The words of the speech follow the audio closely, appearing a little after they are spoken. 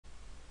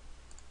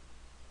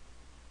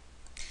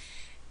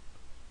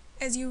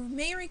As you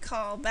may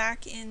recall,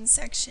 back in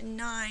section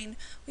 9,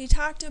 we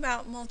talked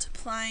about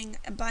multiplying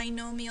a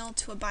binomial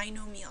to a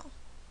binomial.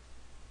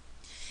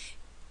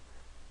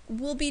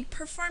 We'll be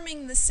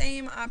performing the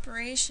same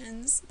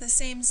operations, the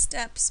same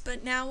steps,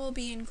 but now we'll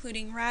be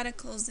including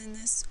radicals in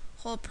this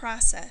whole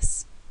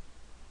process.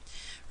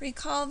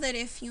 Recall that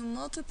if you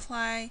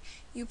multiply,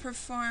 you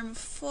perform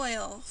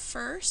FOIL.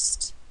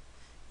 First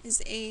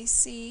is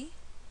AC,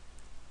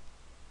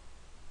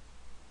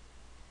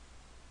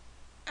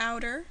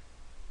 outer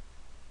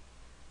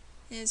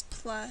is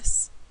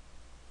plus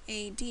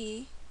AD,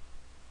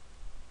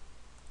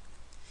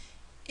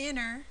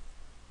 inner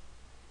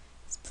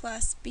is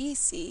plus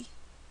BC,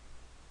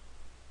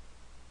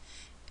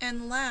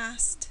 and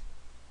last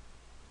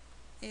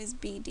is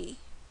BD.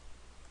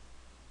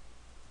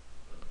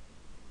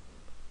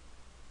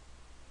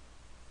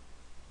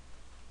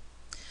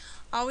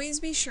 Always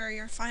be sure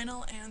your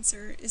final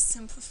answer is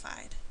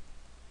simplified.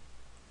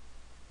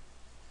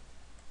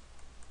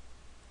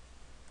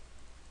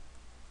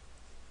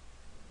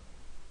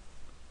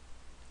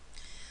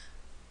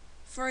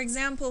 For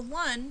example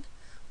 1,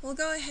 we'll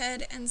go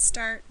ahead and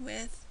start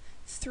with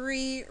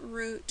 3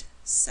 root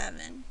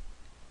 7.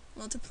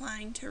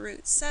 Multiplying to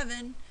root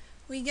 7,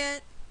 we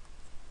get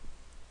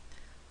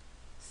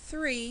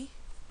 3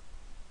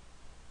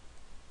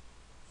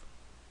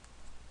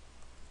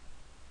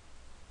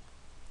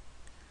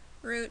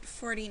 root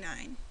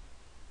 49,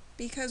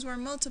 because we're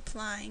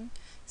multiplying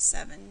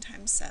 7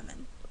 times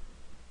 7.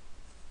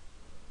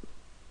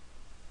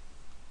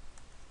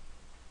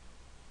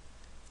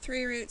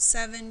 3 root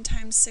 7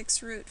 times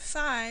 6 root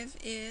 5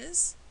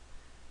 is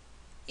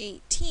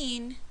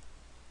 18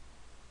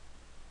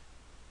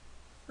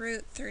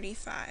 root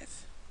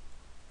 35.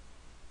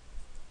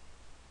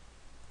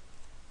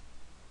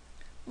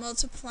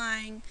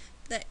 Multiplying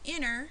the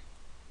inner,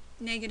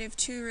 negative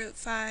 2 root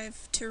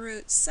 5 to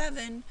root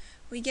 7,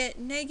 we get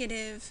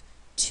negative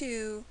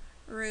 2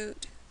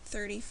 root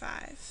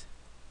 35.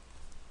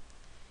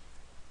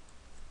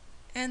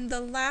 And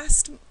the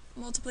last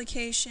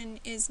multiplication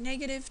is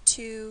negative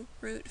 2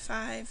 root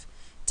 5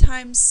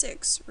 times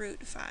 6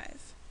 root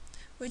 5,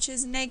 which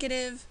is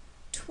negative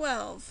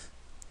 12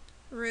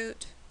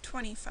 root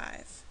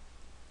 25.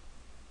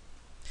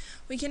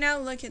 We can now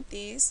look at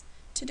these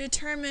to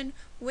determine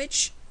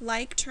which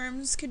like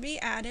terms could be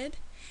added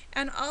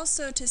and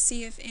also to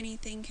see if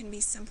anything can be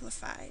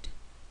simplified.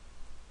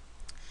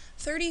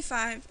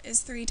 35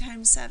 is 3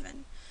 times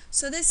 7,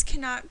 so this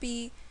cannot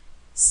be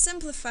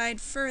simplified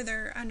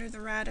further under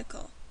the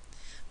radical.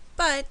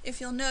 But if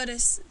you'll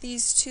notice,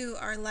 these two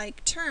are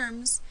like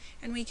terms,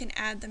 and we can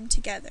add them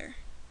together.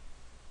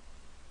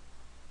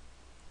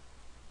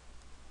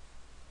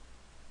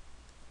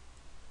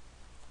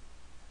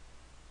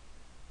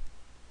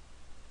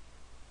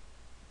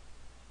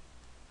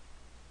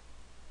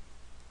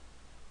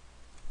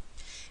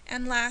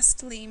 And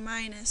lastly,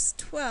 minus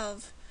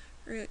 12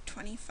 root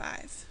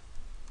 25.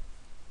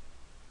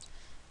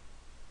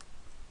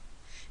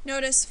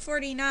 Notice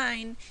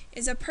 49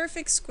 is a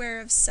perfect square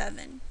of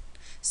 7.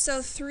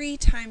 So 3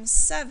 times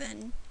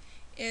 7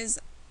 is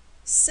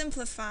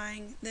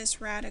simplifying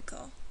this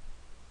radical.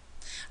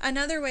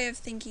 Another way of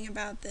thinking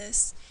about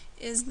this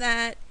is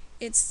that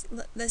it's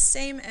the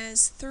same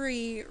as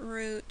 3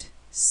 root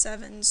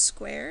 7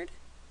 squared,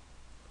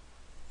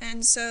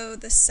 and so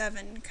the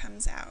 7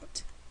 comes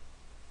out.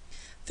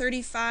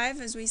 35,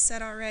 as we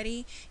said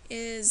already,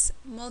 is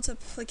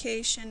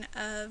multiplication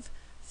of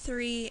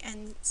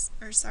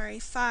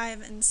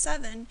 5 and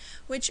 7,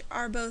 which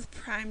are both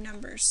prime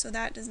numbers, so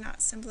that does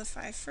not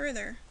simplify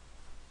further.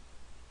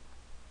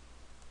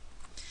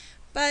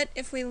 But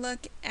if we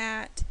look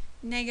at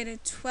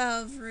negative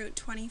 12 root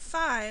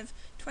 25,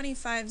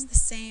 25 is the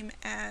same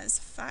as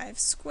 5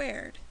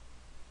 squared.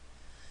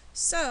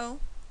 So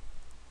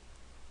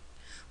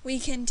we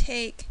can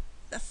take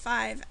the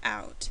 5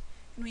 out,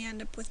 and we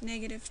end up with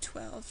negative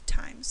 12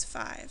 times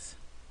 5.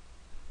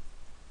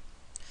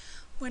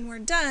 When we're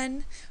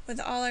done with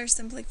all our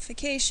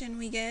simplification,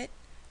 we get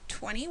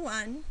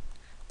 21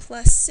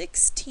 plus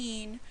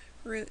 16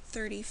 root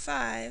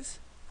 35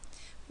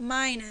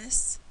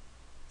 minus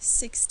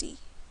 60.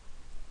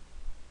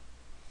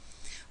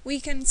 We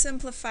can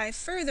simplify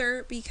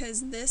further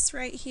because this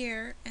right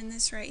here and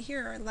this right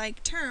here are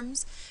like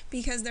terms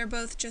because they're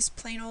both just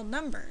plain old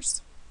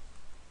numbers.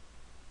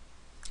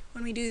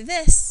 When we do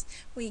this,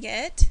 we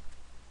get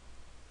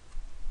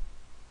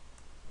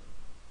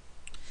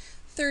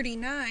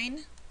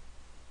 39,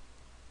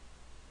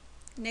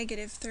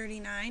 negative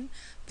 39,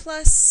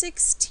 plus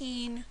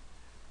 16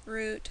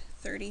 root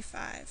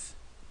 35.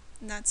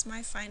 And that's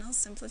my final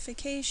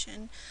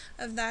simplification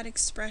of that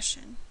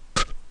expression.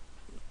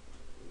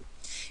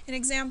 In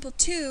example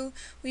 2,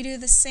 we do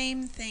the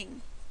same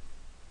thing.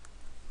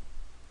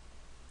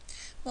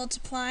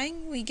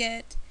 Multiplying, we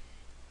get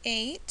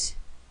 8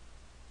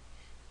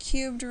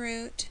 cubed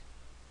root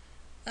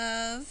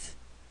of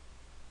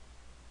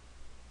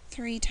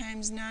 3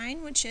 times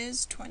 9, which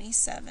is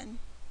 27.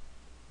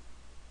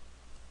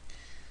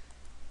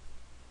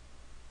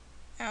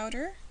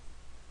 Outer,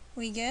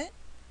 we get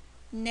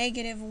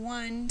negative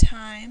 1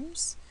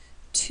 times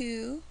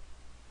 2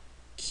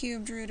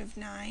 cubed root of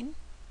 9.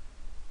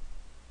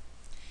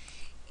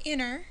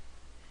 Inner,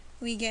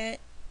 we get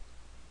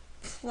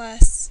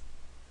plus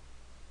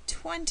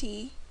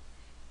 20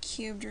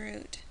 cubed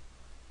root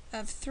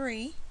of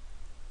 3.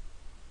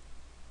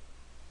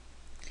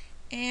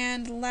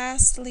 And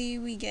lastly,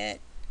 we get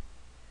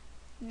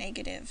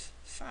negative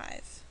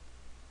 5.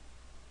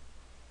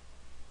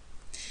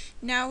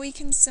 Now we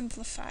can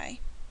simplify.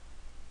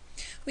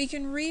 We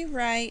can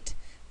rewrite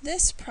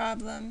this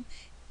problem,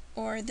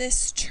 or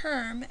this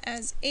term,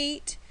 as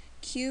 8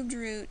 cubed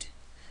root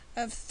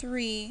of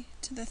 3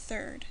 to the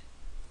third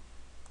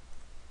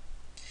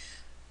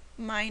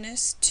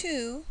minus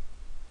 2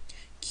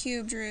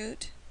 cubed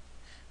root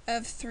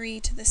of 3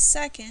 to the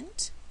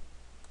second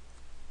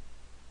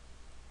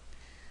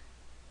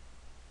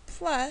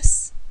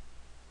plus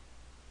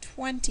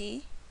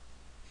 20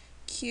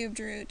 cubed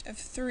root of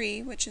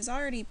 3, which is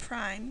already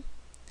prime,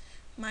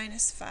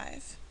 minus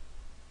 5.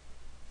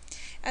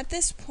 At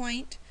this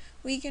point,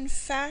 we can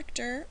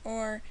factor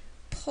or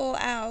pull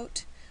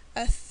out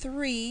a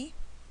 3,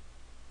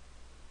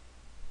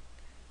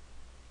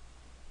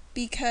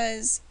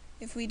 because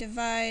if we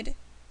divide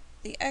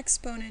the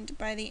exponent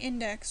by the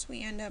index,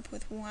 we end up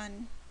with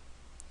 1.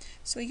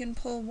 So we can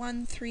pull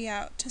 1 3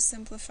 out to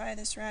simplify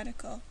this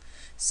radical.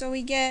 So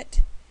we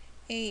get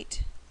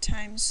 8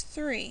 times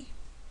 3.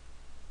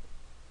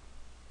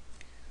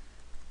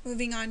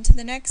 Moving on to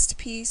the next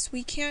piece,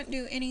 we can't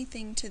do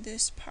anything to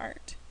this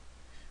part.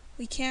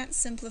 We can't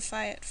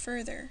simplify it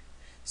further.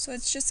 So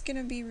it's just going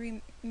to be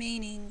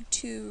remaining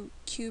 2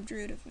 cubed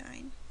root of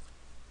 9.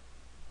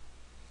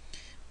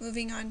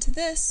 Moving on to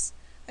this,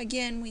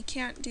 again, we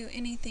can't do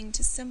anything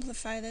to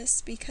simplify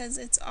this because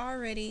it's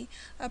already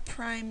a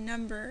prime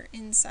number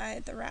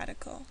inside the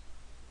radical.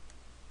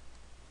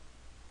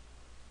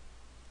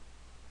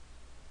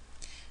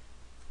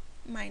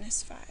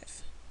 Minus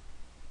 5.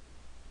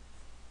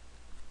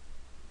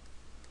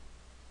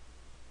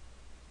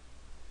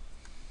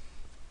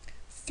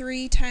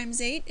 Three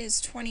times 8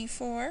 is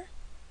 24.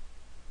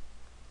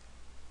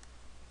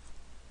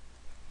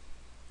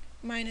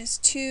 Minus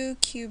 2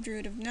 cubed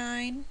root of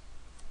 9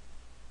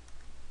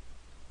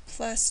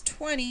 plus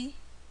 20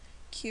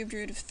 cubed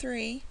root of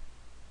 3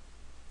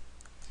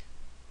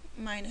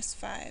 minus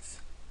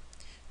 5.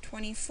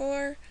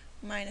 24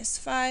 minus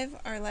 5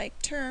 are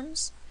like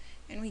terms,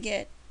 and we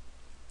get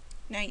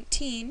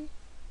 19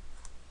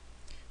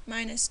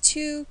 minus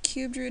 2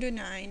 cubed root of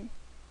 9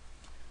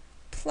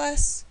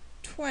 plus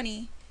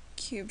 20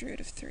 cubed root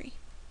of 3.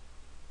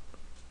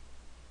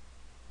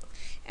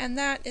 And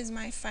that is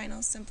my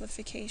final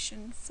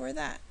simplification for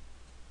that.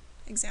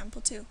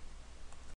 Example 2.